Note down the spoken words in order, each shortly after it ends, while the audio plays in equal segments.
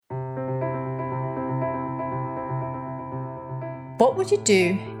What would you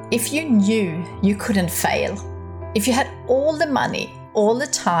do if you knew you couldn't fail? If you had all the money, all the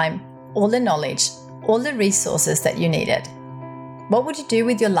time, all the knowledge, all the resources that you needed? What would you do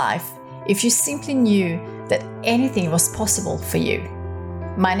with your life if you simply knew that anything was possible for you?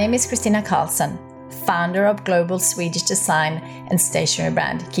 My name is Kristina Karlsson, founder of global Swedish design and stationery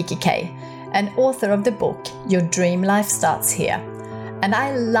brand kikki.K, and author of the book Your Dream Life Starts Here. And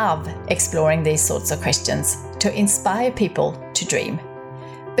I love exploring these sorts of questions to inspire people to dream.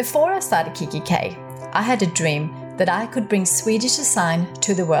 Before I started kikki.K, I had a dream that I could bring Swedish design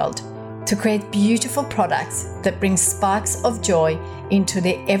to the world, to create beautiful products that bring sparks of joy into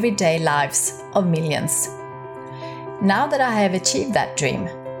the everyday lives of millions. Now that I have achieved that dream,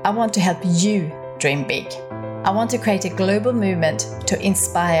 I want to help you dream big. I want to create a global movement to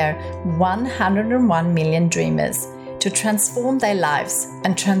inspire 101 million dreamers to transform their lives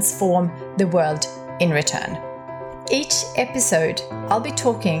and transform the world in return. Each episode, I'll be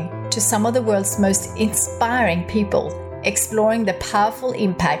talking to some of the world's most inspiring people, exploring the powerful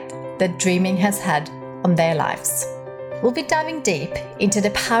impact that dreaming has had on their lives. We'll be diving deep into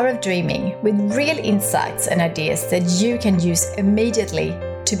the power of dreaming with real insights and ideas that you can use immediately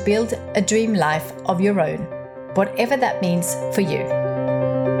to build a dream life of your own, whatever that means for you.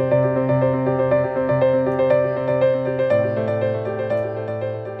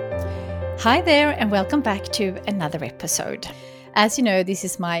 Hi there, and welcome back to another episode. As you know, this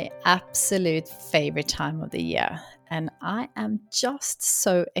is my absolute favorite time of the year, and I am just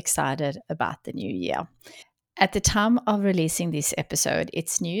so excited about the new year. At the time of releasing this episode,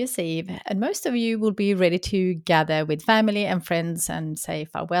 it's New Year's Eve, and most of you will be ready to gather with family and friends and say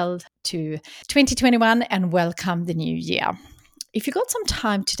farewell to 2021 and welcome the new year. If you got some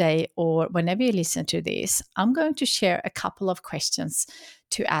time today or whenever you listen to this, I'm going to share a couple of questions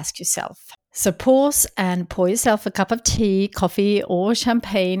to ask yourself. So pause and pour yourself a cup of tea, coffee, or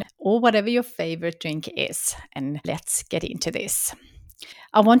champagne, or whatever your favorite drink is, and let's get into this.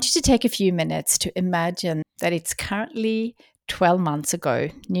 I want you to take a few minutes to imagine that it's currently 12 months ago,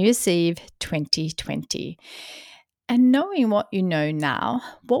 New Year's Eve 2020. And knowing what you know now,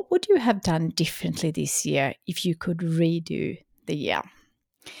 what would you have done differently this year if you could redo the year?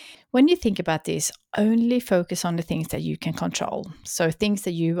 When you think about this, only focus on the things that you can control. So things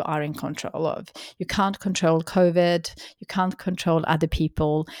that you are in control of. You can't control COVID, you can't control other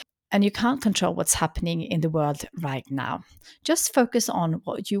people, and you can't control what's happening in the world right now. Just focus on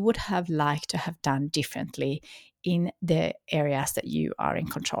what you would have liked to have done differently in the areas that you are in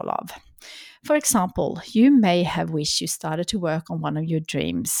control of. For example, you may have wished you started to work on one of your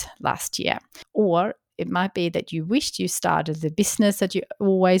dreams last year, or it might be that you wished you started the business that you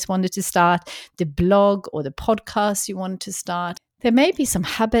always wanted to start, the blog or the podcast you wanted to start. There may be some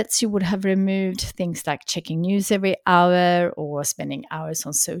habits you would have removed, things like checking news every hour or spending hours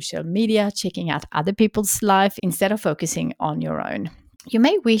on social media, checking out other people's life instead of focusing on your own. You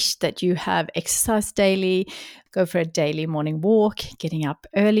may wish that you have exercised daily, go for a daily morning walk, getting up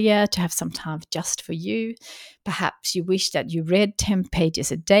earlier to have some time just for you. Perhaps you wish that you read 10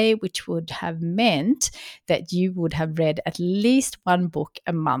 pages a day, which would have meant that you would have read at least one book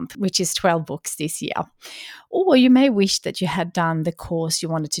a month, which is 12 books this year. Or you may wish that you had done the course you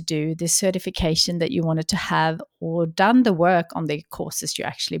wanted to do, the certification that you wanted to have, or done the work on the courses you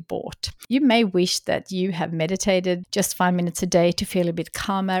actually bought. You may wish that you have meditated just 5 minutes a day to feel a bit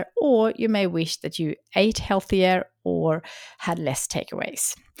calmer, or you may wish that you ate healthier or had less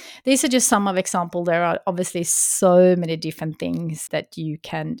takeaways. These are just some of examples. There are obviously so many different things that you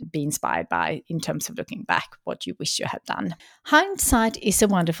can be inspired by in terms of looking back what you wish you had done. Hindsight is a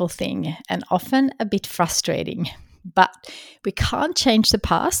wonderful thing and often a bit frustrating, but we can't change the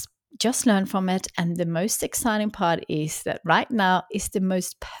past, just learn from it. And the most exciting part is that right now is the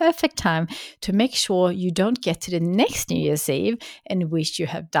most perfect time to make sure you don't get to the next New Year's Eve and wish you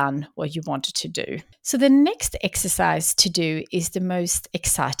have done what you wanted to do. So the next exercise to do is the most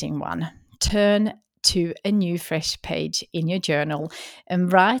exciting one. Turn to a new fresh page in your journal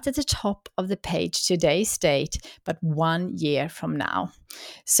and write at the top of the page today's date, but 1 year from now.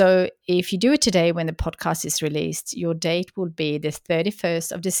 So if you do it today when the podcast is released, your date will be the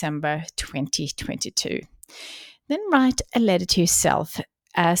 31st of December 2022. Then write a letter to yourself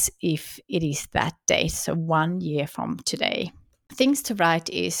as if it is that date, so 1 year from today. Things to write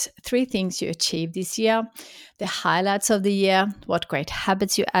is 3 things you achieved this year, the highlights of the year, what great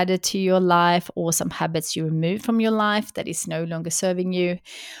habits you added to your life or some habits you removed from your life that is no longer serving you.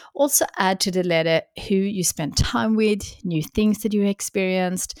 Also add to the letter who you spent time with, new things that you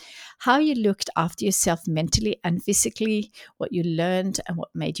experienced, how you looked after yourself mentally and physically, what you learned and what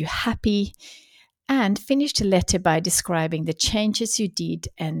made you happy. And finish the letter by describing the changes you did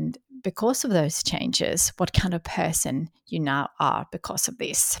and because of those changes, what kind of person you now are because of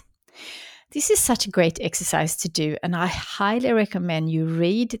this. This is such a great exercise to do, and I highly recommend you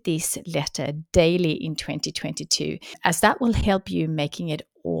read this letter daily in 2022, as that will help you making it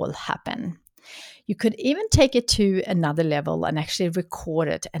all happen. You could even take it to another level and actually record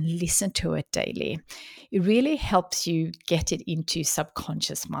it and listen to it daily. It really helps you get it into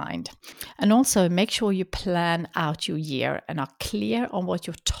subconscious mind. And also make sure you plan out your year and are clear on what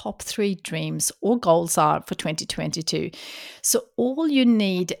your top 3 dreams or goals are for 2022. So all you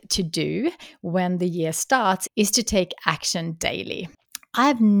need to do when the year starts is to take action daily. I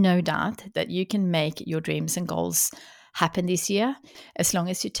have no doubt that you can make your dreams and goals happen this year as long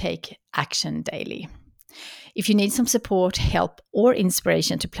as you take action daily. If you need some support, help, or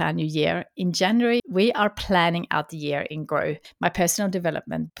inspiration to plan your year, in January, we are planning out the year in Grow, my personal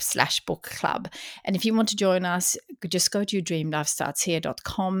development / book club. And if you want to join us, just go to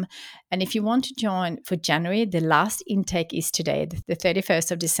dreamlifestartshere.com. And if you want to join for January, the last intake is today, the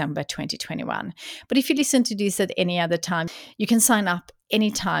 31st of December, 2021. But if you listen to this at any other time, you can sign up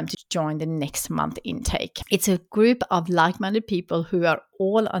anytime to join the next month intake. It's a group of like-minded people who are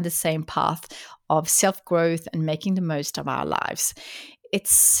all on the same path of self-growth and making the most of our lives.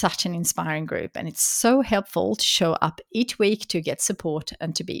 It's such an inspiring group, and it's so helpful to show up each week to get support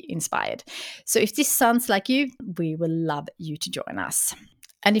and to be inspired. So if this sounds like you, we will love you to join us.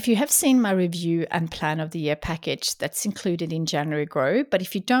 And if you have seen my review and plan of the year package, that's included in January Grow. But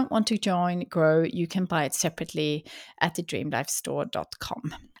if you don't want to join Grow, you can buy it separately at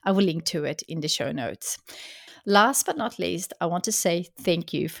thedreamlifestore.com. I will link to it in the show notes. Last but not least, I want to say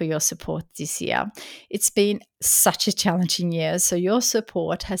thank you for your support this year. It's been such a challenging year, so your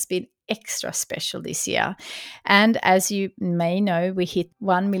support has been extra special this year. And as you may know, we hit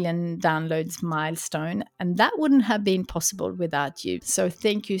 1 million downloads milestone, and that wouldn't have been possible without you. So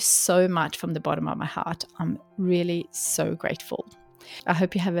thank you so much from the bottom of my heart. I'm really so grateful. I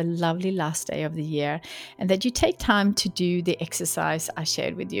hope you have a lovely last day of the year and that you take time to do the exercise I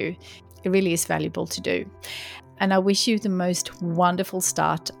shared with you. It really is valuable to do. And I wish you the most wonderful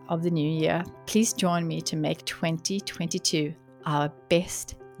start of the new year. Please join me to make 2022 our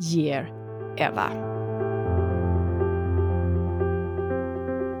best year ever.